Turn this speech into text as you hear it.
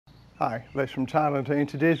Hi, Les from Thailand here.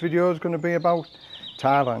 Today's video is going to be about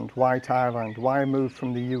Thailand. Why Thailand? Why I moved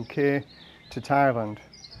from the UK to Thailand.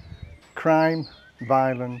 Crime,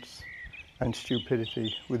 violence and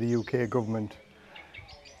stupidity with the UK government.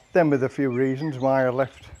 Then with a few reasons why I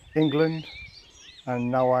left England and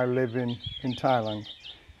now I live in Thailand.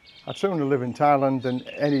 I'd sooner live in Thailand than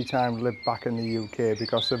any time live back in the UK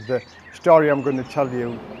because of the story I'm going to tell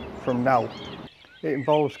you from now. It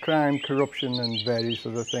involves crime, corruption and various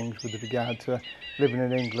other things with regard to living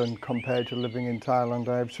in England compared to living in Thailand.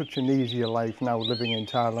 I have such an easier life now living in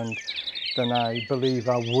Thailand than I believe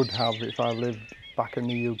I would have if I lived back in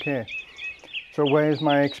the UK. So where's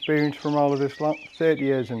my experience from all of this lot? 30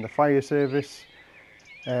 years in the fire service.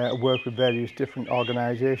 I work with various different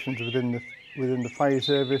organisations within the fire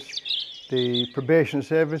service. The probation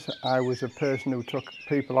service, I was a person who took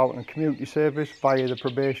people out in community service via the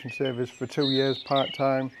probation service for 2 years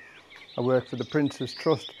part-time. I worked for the Prince's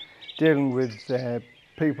Trust, dealing with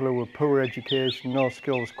people who were poor education, no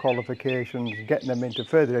skills qualifications, getting them into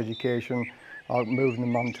further education or moving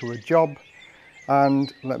them on to a job.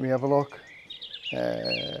 And let me have a look.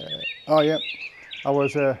 I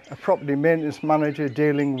was a property maintenance manager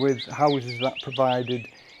dealing with houses that provided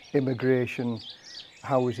immigration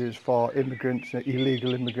houses for immigrants,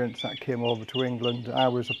 illegal immigrants that came over to England. I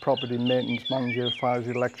was a property maintenance manager as far as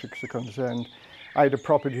the electrics are concerned. I had a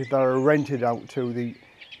property that I rented out to the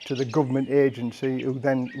government agency, who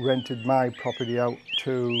then rented my property out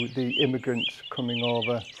to the immigrants coming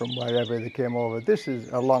over from wherever they came over. This is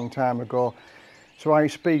a long time ago, so I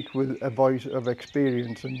speak with a voice of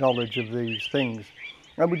experience and knowledge of these things.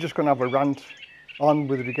 And we're just going to have a rant on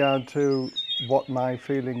with regard to what my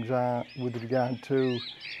feelings are with regard to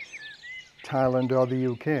Thailand or the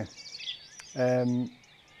UK.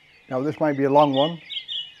 Now this might be a long one,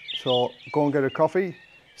 so go and get a coffee,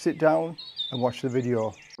 sit down and watch the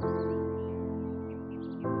video.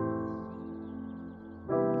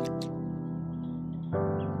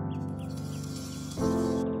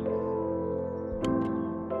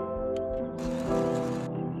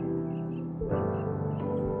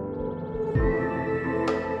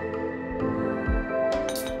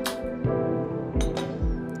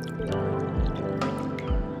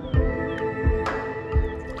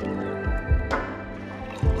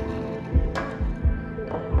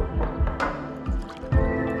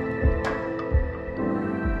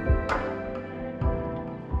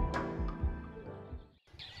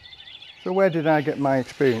 So where did I get my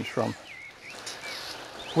experience from?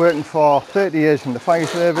 Working for 30 years in the fire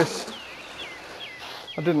service,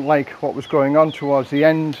 I didn't like what was going on towards the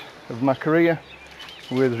end of my career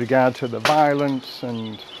with regard to the violence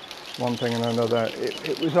and one thing and another.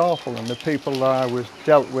 It was awful, and the people that I was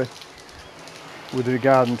dealt with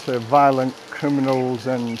regard to violent criminals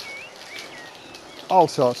and all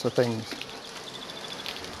sorts of things.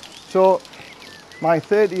 So my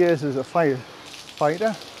 30 years as a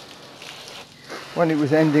firefighter, when it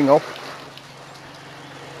was ending up,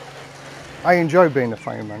 I enjoyed being a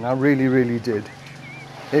fireman. I really did.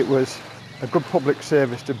 It was a good public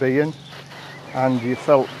service to be in, and you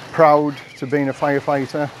felt proud to being a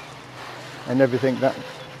firefighter and everything that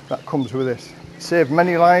comes with this. Saved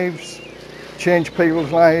many lives, changed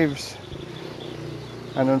people's lives,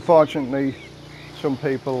 and unfortunately some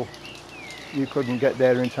people you couldn't get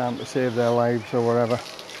there in time to save their lives or whatever.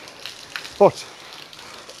 But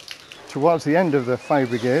towards the end of the fire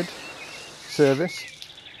brigade service,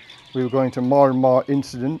 we were going to more and more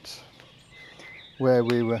incidents where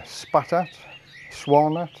we were spat at,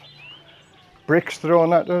 sworn at, bricks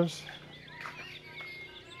thrown at us,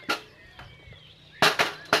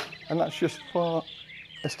 and that's just for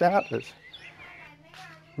the starters.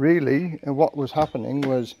 Really, and what was happening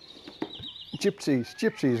was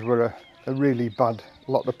gypsies were a really bad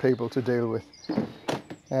lot of people to deal with.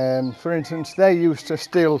 For instance, they used to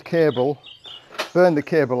steal cable, burn the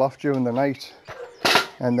cable off during the night,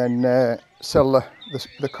 and then sell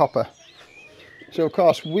the copper. So of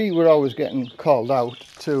course we were always getting called out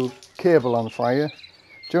to cable on fire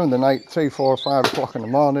during the night, 3, 4, 5 o'clock in the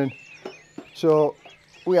morning. So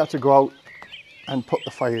we had to go out and put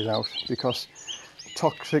the fires out because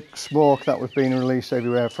toxic smoke that was being released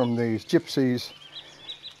everywhere from these gypsies,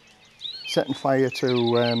 setting fire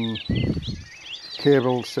to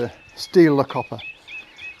cables to steal the copper.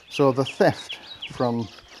 So the theft from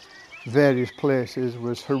various places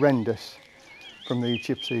was horrendous from the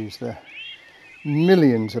gypsies. The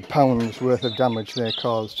millions of pounds worth of damage they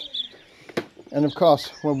caused. And of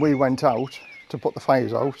course when we went out to put the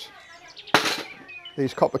fires out,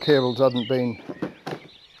 these copper cables hadn't been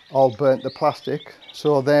all burnt to plastic,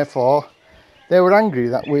 so therefore they were angry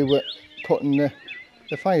that we were putting the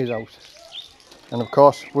the fire's out. And of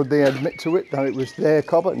course, would they admit to it that it was their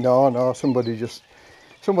cupboard? No, somebody just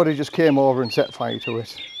came over and set fire to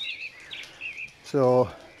it. So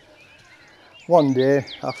one day,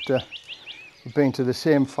 after we've been to the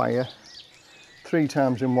same fire 3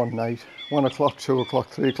 times in one night, 1 o'clock, 2 o'clock,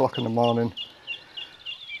 3 o'clock in the morning,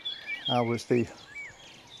 I was the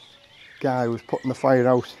guy who was putting the fire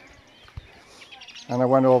out, and I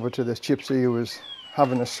went over to this gypsy who was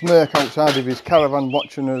having a smirk outside of his caravan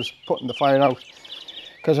watching us putting the fire out,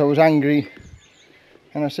 because I was angry.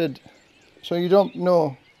 And I said, so you don't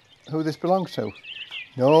know who this belongs to?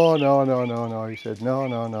 No, he said,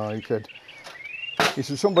 no, he said,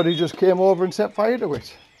 somebody just came over and set fire to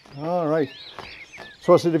it. All right.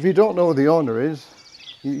 So I said, if you don't know who the owner is,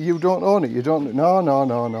 you don't own it, you don't,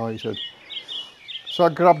 no, he said. So I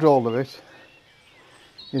grabbed hold of it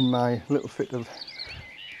in my little fit of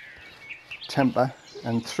temper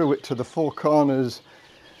and threw it to the 4 corners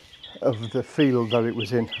of the field that it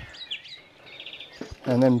was in.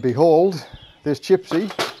 And then behold, this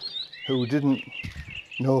gypsy, who didn't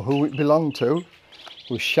know who it belonged to,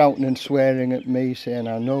 was shouting and swearing at me, saying,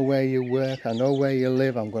 I know where you work, I know where you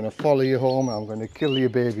live, I'm going to follow you home, I'm going to kill your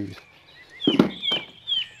babies.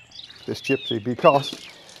 This gypsy, because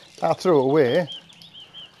I threw away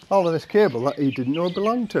all of this cable that he didn't know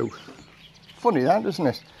belonged to. Funny that, isn't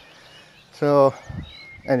it? So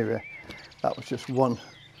anyway, that was just one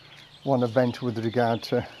event with regard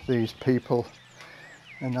to these people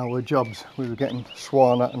and our jobs. We were getting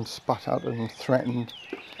sworn at and spat at and threatened.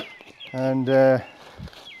 And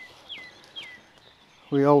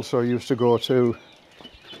we also used to go to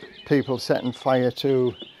people setting fire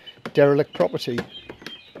to derelict property,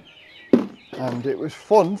 and it was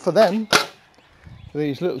fun for them, for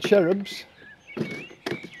these little cherubs,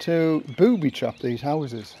 to booby trap these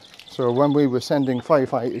houses. So when we were sending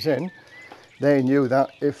firefighters in, they knew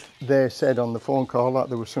that if they said on the phone call that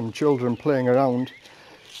there were some children playing around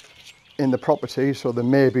in the property, so there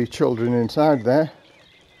may be children inside there,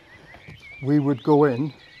 we would go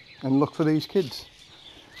in and look for these kids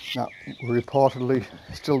that were reportedly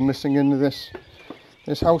still missing in this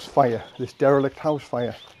house fire, this derelict house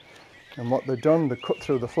fire. And what they'd done, they cut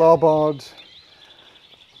through the floorboards,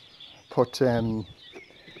 put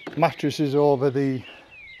mattresses over the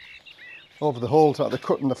holes that they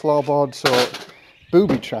cut in the floorboards, so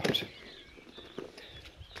booby trapped.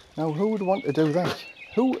 Now, who would want to do that?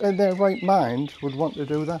 Who in their right mind would want to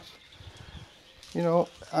do that? You know,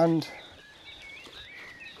 and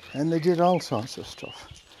they did all sorts of stuff.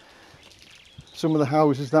 Some of the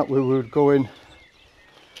houses that we would go in,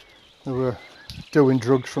 they were doing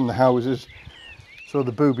drugs from the houses, so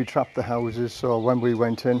the booby trapped the houses. So when we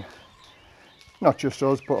went in, not just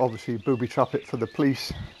us, but obviously booby trap it for the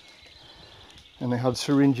police, and they had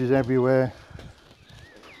syringes everywhere,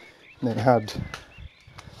 and they had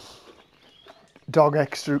dog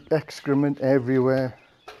excrement everywhere.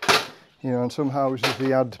 You know, in some houses they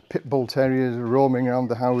had pit bull terriers roaming around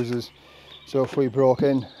the houses, so if we broke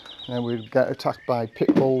in, then we'd get attacked by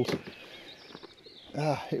pit bulls.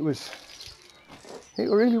 It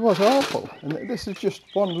really was awful. And this is just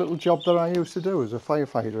one little job that I used to do as a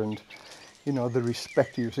firefighter, and you know, the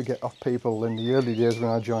respect you used to get off people in the early days when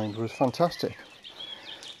I joined was fantastic.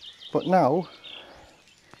 But now,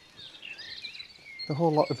 the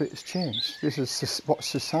whole lot of it has changed. This is what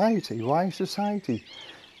society, why is society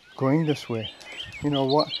going this way? You know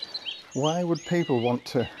what? Why would people want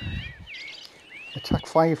to attack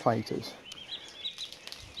firefighters?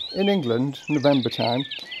 In England, November time,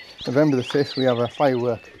 November the 5th, we have a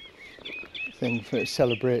firework thing for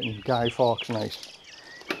celebrating Guy Fawkes Night.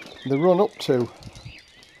 The run up to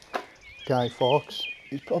Guy Fawkes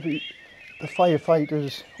is probably the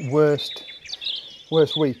firefighters' worst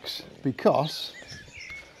weeks, because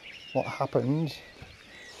what happens,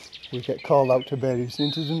 we get called out to various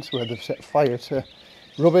incidents where they've set fire to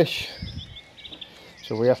rubbish,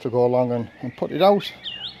 so we have to go along and put it out.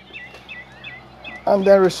 And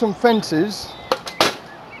there are some fences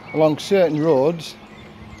along certain roads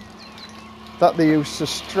that they used to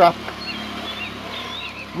strap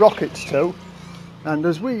rockets to, and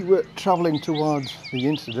as we were travelling towards the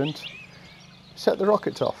incident, set the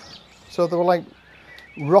rockets off. So they were like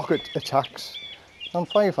rocket attacks on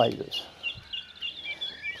firefighters.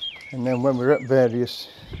 And then when we were at various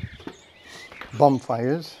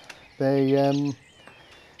bonfires, they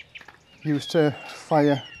used to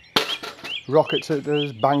fire rockets at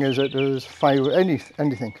us, bangers at us, fire,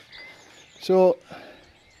 anything. So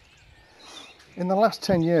in the last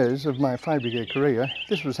 10 years of my fire brigade career,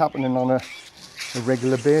 this was happening on a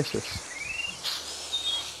regular basis.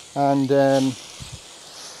 And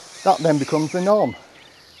that then becomes the norm.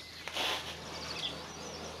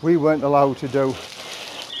 we weren't allowed to do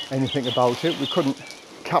anything about it. We couldn't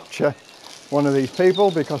capture one of these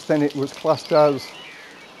people because then it was classed as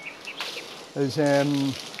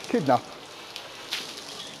kidnap.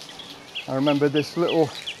 I remember this little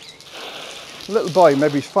boy,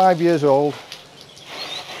 maybe he's 5 years old,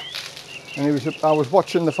 and I was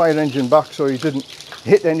watching the fire engine back so he didn't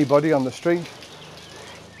hit anybody on the street,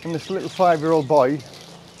 and this little 5-year-old boy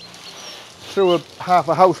threw half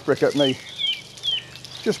a house brick at me.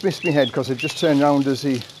 Just missed me head because it just turned round as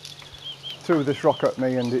he threw this rock at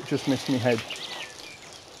me, and it just missed me head.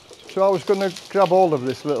 So I was going to grab hold of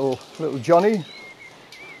this little Johnny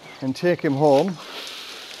and take him home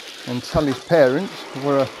and tell his parents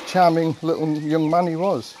what a charming little young man he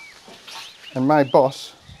was. And my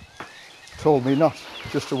boss told me not,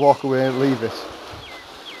 just to walk away and leave it.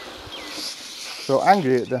 So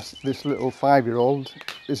angry at this little 5-year-old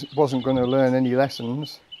wasn't going to learn any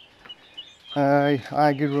lessons, I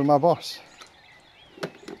argued with my boss.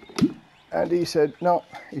 And he said, no,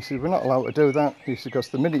 he said, we're not allowed to do that. He said, because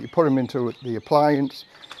the minute you put him into the appliance,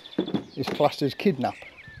 it's classed as kidnap.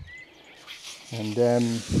 And,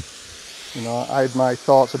 you know, I had my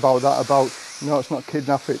thoughts about that, no, it's not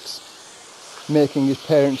kidnap, it's making his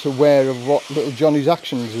parents aware of what little Johnny's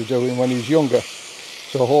actions were doing when he was younger.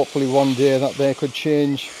 So hopefully one day that they could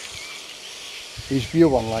change his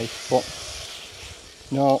view on life. But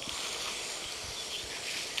no,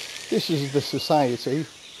 this is the society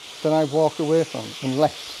that I've walked away from and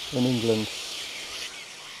left in England.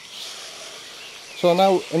 So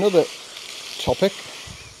now another topic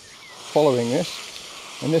following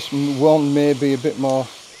this, and this one may be a bit more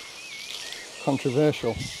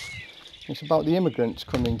controversial. It's about the immigrants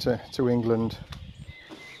coming to England.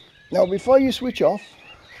 Now before you switch off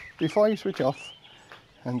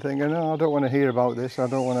and thinking, oh, I don't want to hear about this, I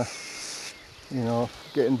don't want to, you know,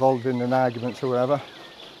 get involved in an argument or whatever.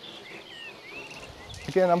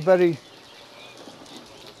 Again, I'm very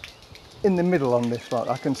in the middle on this lot.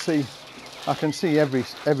 I can see every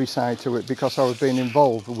side to it because I was being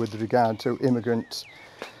involved with regard to immigrants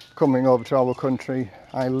coming over to our country.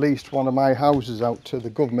 I leased one of my houses out to the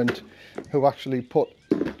government who actually put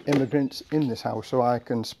immigrants in this house, so I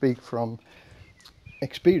can speak from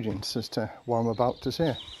experience as to what I'm about to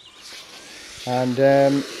say. And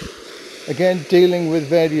again, dealing with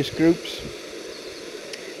various groups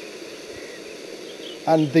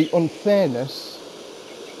and the unfairness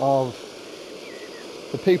of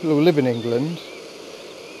the people who live in England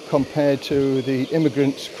compared to the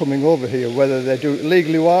immigrants coming over here, whether they do it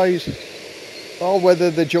legally wise or whether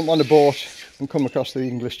they jump on a boat and come across the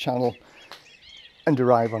English Channel and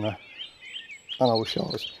arrive on our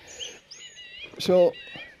shores. So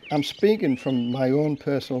I'm speaking from my own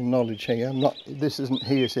personal knowledge here. This isn't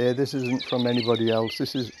hearsay, this isn't from anybody else,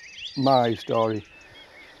 this is my story.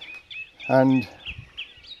 And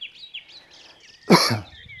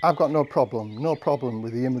I've got no problem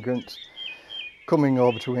with the immigrants coming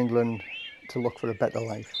over to England to look for a better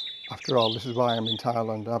life. After all, this is why I'm in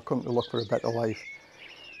Thailand. I've come to look for a better life.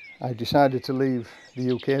 I decided to leave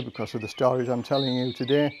the UK because of the stories I'm telling you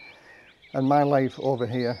today, and my life over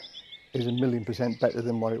here is 1,000,000% better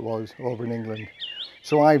than what it was over in England.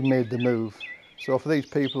 So I've made the move. So for these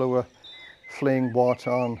people who are fleeing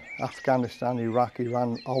war-torn Afghanistan, Iraq,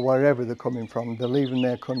 Iran, or wherever they're coming from, they're leaving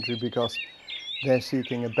their country because they're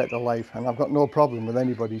seeking a better life, and I've got no problem with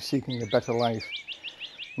anybody seeking a better life.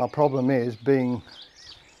 My problem is being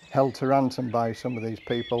held to ransom by some of these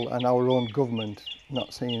people and our own government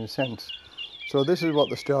not seeing sense. So this is what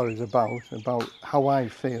the story is about how I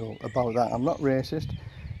feel about that. I'm not racist.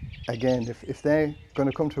 Again, if they're going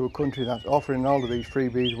to come to a country that's offering all of these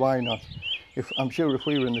freebies, why not? I'm sure if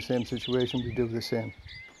we were in the same situation, we'd do the same.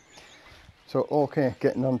 So okay,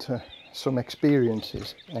 getting on to some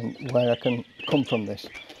experiences and where I can come from this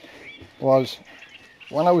was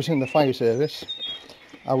when I was in the fire service.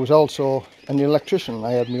 I was also an electrician.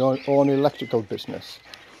 I had my own electrical business,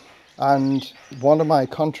 and one of my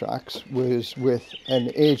contracts was with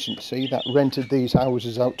an agency that rented these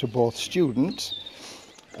houses out to both students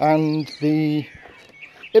and the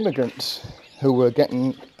immigrants who were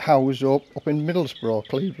getting housed up in Middlesbrough,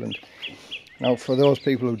 Cleveland. Now for those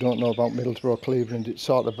people who don't know about Middlesbrough, Cleveland, it's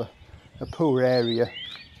sort of a poor area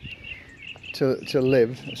to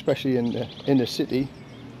live, especially in the inner city.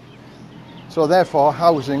 So therefore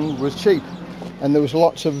housing was cheap, and there was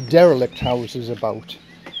lots of derelict houses about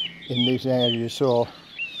in these areas. So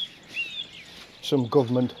some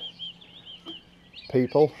government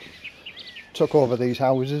people took over these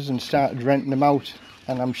houses and started renting them out,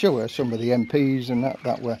 and I'm sure some of the MPs and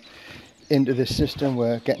that were into this system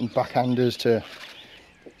were getting backhanders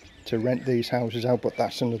to to rent these houses out, but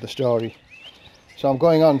that's another story. So I'm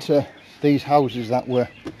going on to these houses that were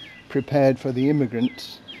prepared for the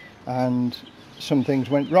immigrants, and some things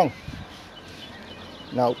went wrong.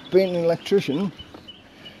 Now, being an electrician,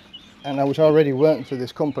 and I was already working for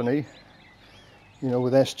this company, you know,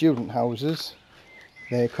 with their student houses,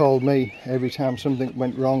 they called me every time something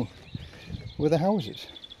went wrong with the houses.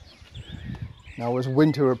 Now, as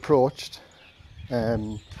winter approached,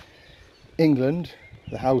 England,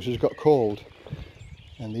 the houses got cold,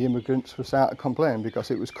 and the immigrants were starting to complain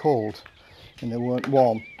because it was cold and they weren't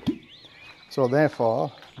warm. So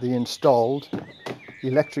therefore, they installed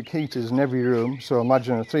electric heaters in every room. So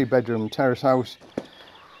imagine a 3-bedroom terrace house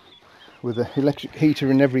with an electric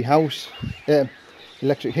heater in every house,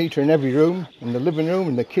 electric heater in every room, in the living room,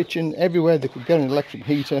 in the kitchen, everywhere they could get an electric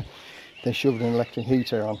heater, they shoved an electric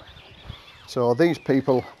heater on. So these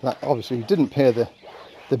people that obviously didn't pay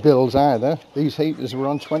the bills either, these heaters were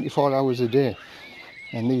on 24 hours a day,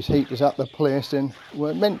 and these heaters that they're placed in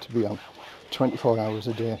weren't meant to be on 24 hours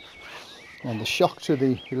a day. And the shock to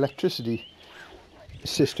the electricity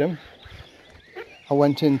system, I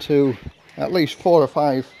went into at least 4 or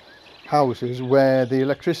 5 houses where the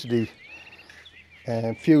electricity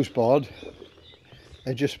fuse board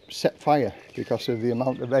had just set fire because of the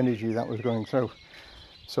amount of energy that was going through.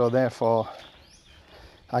 So therefore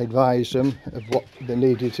I advised them of what they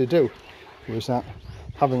needed to do, was that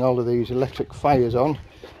having all of these electric fires on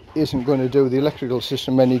isn't going to do the electrical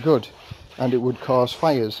system any good, and it would cause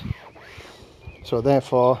fires. So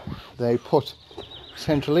therefore they put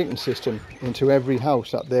central heating system into every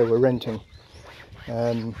house that they were renting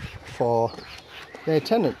for their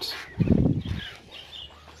tenants.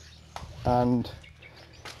 And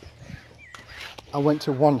I went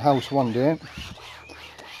to one house one day,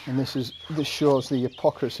 and this shows the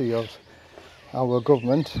hypocrisy of our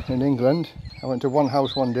government in England. I went to one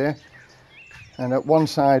house one day, and at one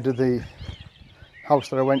side of the house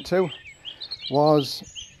that I went to was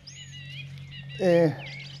a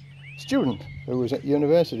student who was at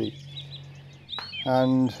university,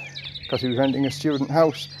 and because he was renting a student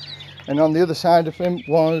house, and on the other side of him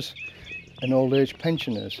was an old age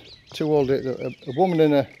pensioners, a woman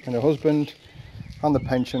and a husband on the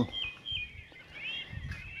pension.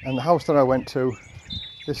 And the house that I went to,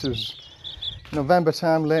 this was November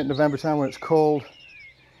time, late November time, when it's cold,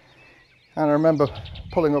 and I remember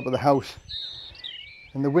pulling up at the house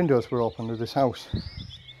and the windows were open to this house,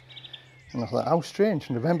 and I thought, how strange,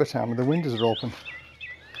 November time and the windows are open.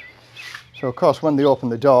 So of course when they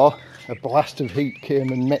opened the door, a blast of heat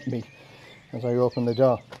came and met me as I opened the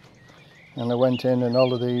door, and I went in, and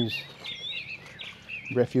all of these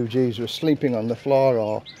refugees were sleeping on the floor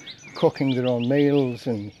or cooking their own meals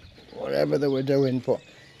and whatever they were doing, but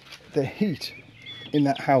the heat in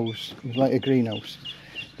that house was like a greenhouse.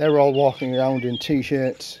 They were all walking around in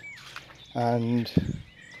t-shirts, and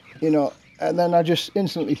you know, and then I just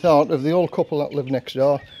instantly thought of the old couple that lived next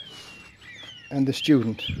door and the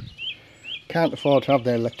student. Can't afford to have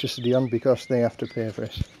their electricity on because they have to pay for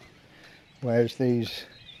it, whereas these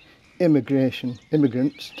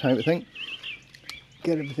immigrants type of thing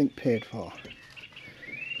get everything paid for.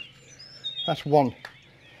 That's one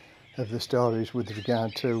of the stories with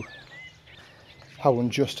regard to how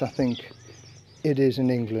unjust I think it is in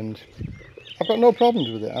England. I've got no problems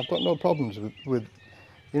with it. I've got no problems with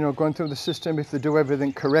you know, going through the system. If they do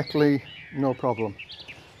everything correctly, no problem.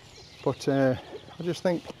 But I just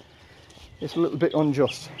think it's a little bit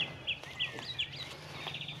unjust.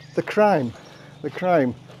 The crime.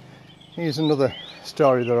 Here's another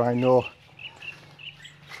story that I know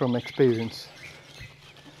from experience.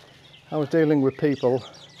 I was dealing with people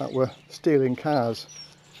that were stealing cars,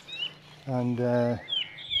 and they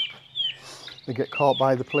get caught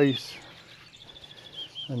by the police,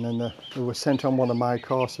 and then they were sent on one of my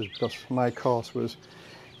courses, because my course was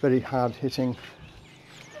very hard hitting,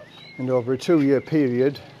 and over a 2-year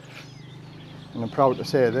period, and I'm proud to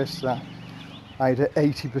say this, that I had an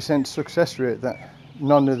 80% success rate, that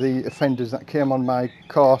none of the offenders that came on my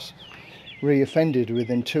course re-offended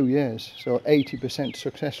within 2 years. So 80%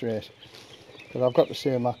 success rate. But I've got to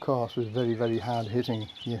say my course was very, very hard hitting.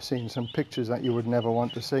 You're seeing some pictures that you would never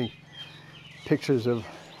want to see. Pictures of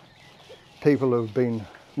people who've been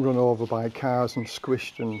run over by cars and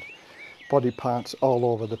squished, and body parts all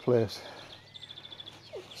over the place.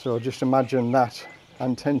 So just imagine that,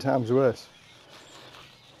 and 10 times worse.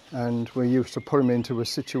 And we used to put them into a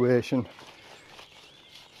situation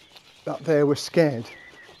that they were scared,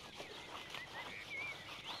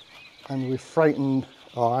 and we frightened,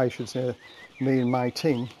 or I should say me and my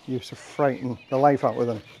team used to frighten the life out of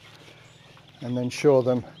them, and then show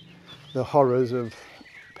them the horrors of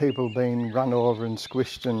people being run over and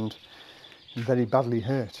squished and very badly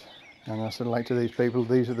hurt. And I said, like, to these people,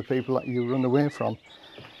 these are the people that you run away from,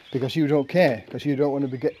 because you don't care, because you don't want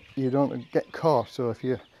to get caught. So if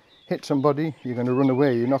you hit somebody, you're going to run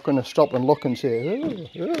away. You're not going to stop and look and say,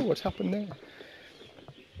 oh, what's happened there?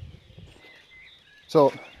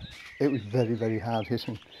 So it was very, very hard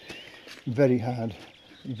hitting, very hard,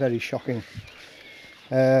 very shocking.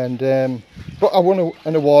 And but I won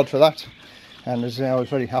an award for that, and as I was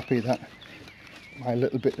very happy that my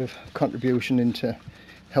little bit of contribution into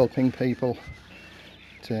helping people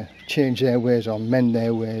to change their ways or mend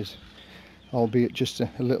their ways, albeit just a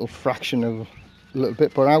little fraction of a little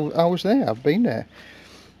bit, but I was there. I've been there.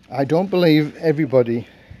 I don't believe everybody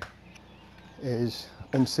is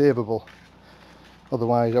unsavable,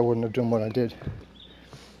 otherwise I wouldn't have done what I did.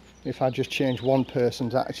 If I just changed one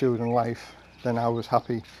person's attitude in life, then I was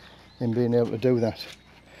happy in being able to do that.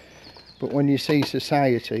 But when you see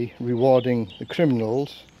society rewarding the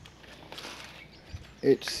criminals,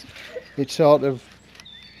 it sort of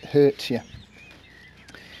hurts you,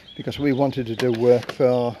 because we wanted to do work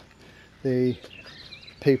for the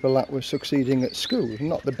people that were succeeding at school,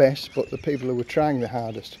 not the best, but the people who were trying the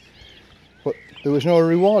hardest, but there was no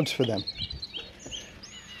rewards for them.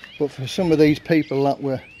 But for some of these people that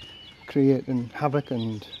were creating havoc,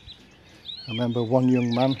 and I remember one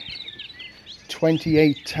young man,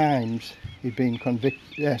 28 times he'd been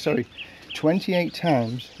convicted, 28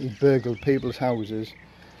 times he'd burgled people's houses,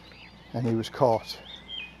 and he was caught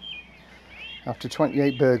after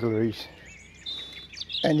 28 burglaries,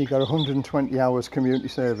 and he got 120 hours community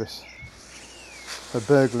service for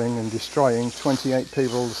burgling and destroying 28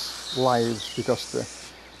 people's lives, because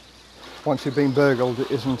once you've been burgled,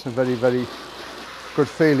 it isn't a very, very good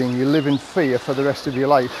feeling. You live in fear for the rest of your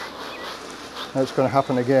life that it's going to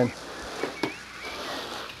happen again.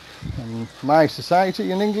 And my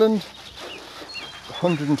society in England,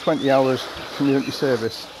 120 hours community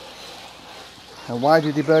service. And why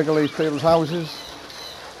did he burgle these people's houses?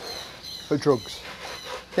 For drugs.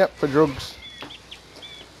 Yep, for drugs.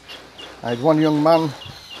 I had one young man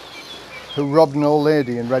who robbed an old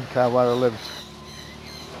lady in Redcar where I lived.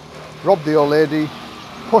 Robbed the old lady,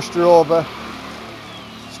 pushed her over,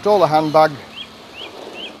 stole a handbag,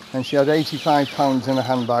 and she had £85 in a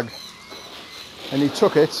handbag. And he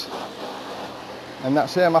took it, and that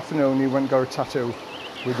same afternoon he went and got a tattoo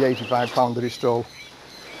with the £85 that he stole.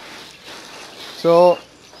 So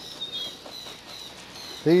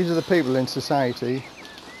these are the people in society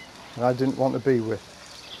that I didn't want to be with.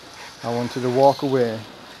 I wanted to walk away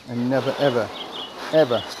and never, ever,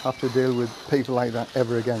 ever have to deal with people like that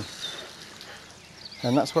ever again.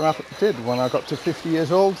 And that's what I did. When I got to 50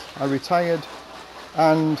 years old, I retired,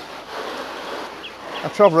 and I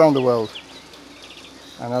travelled around the world.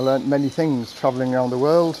 And I learnt many things travelling around the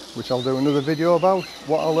world, which I'll do another video about,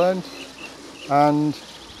 what I learned and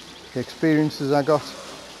the experiences I got.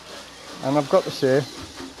 And I've got to say,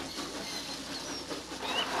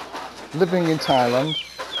 living in Thailand,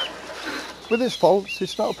 with its faults,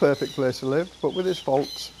 it's not a perfect place to live, but with its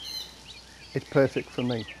faults, it's perfect for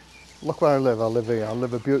me. Look where I live here, I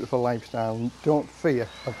live a beautiful lifestyle and don't fear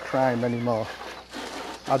of crime anymore.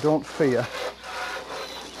 I don't fear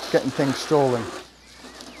getting things stolen.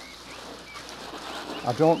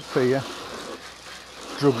 I don't fear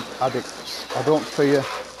drug addicts. I don't fear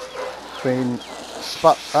being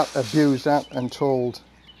spat at, abused at and told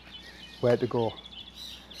where to go.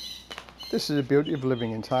 This is the beauty of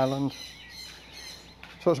living in Thailand.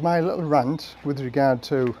 So it's my little rant with regard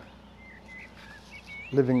to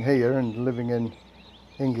living here and living in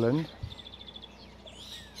England.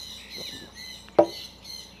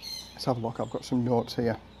 Let's have a look, I've got some notes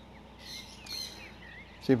here.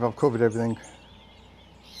 See if I've covered everything.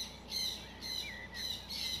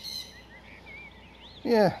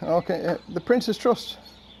 Yeah, okay, the Prince's Trust.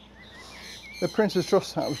 The Prince's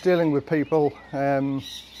Trust, I was dealing with people,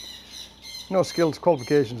 no skills,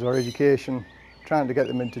 qualifications or education, trying to get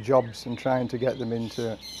them into jobs and trying to get them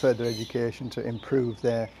into further education to improve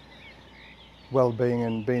their well-being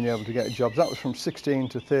and being able to get jobs. That was from 16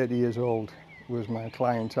 to 30 years old was my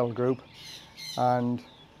clientele group, and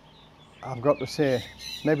I've got to say,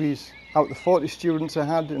 maybe out of the 40 students I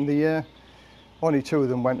had in the year, only 2 of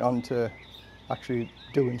them went on to actually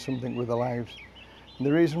doing something with their lives. And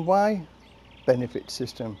the reason why? Benefit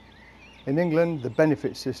system. In England, the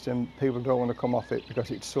benefit system, people don't want to come off it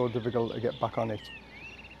because it's so difficult to get back on it.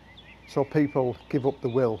 So people give up the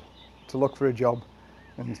will to look for a job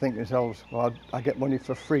and think to themselves, well, I get money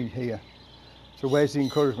for free here. So where's the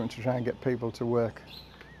encouragement to try and get people to work?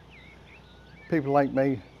 People like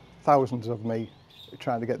me, thousands of me,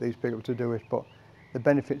 trying to get these people to do it, but the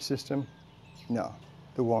benefit system, no,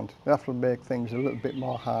 they won't. They have to make things a little bit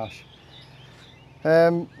more harsh.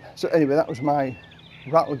 So anyway, that was my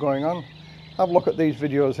rattle going on. Have a look at these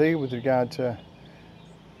videos here with regard to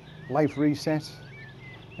life reset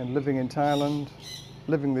and living in Thailand,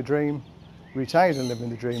 living the dream, retired and living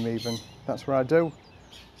the dream even. That's what I do,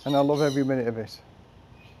 and I love every minute of it.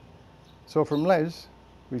 So from Les,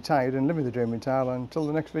 retired and living the dream in Thailand, till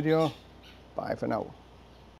the next video, bye for now.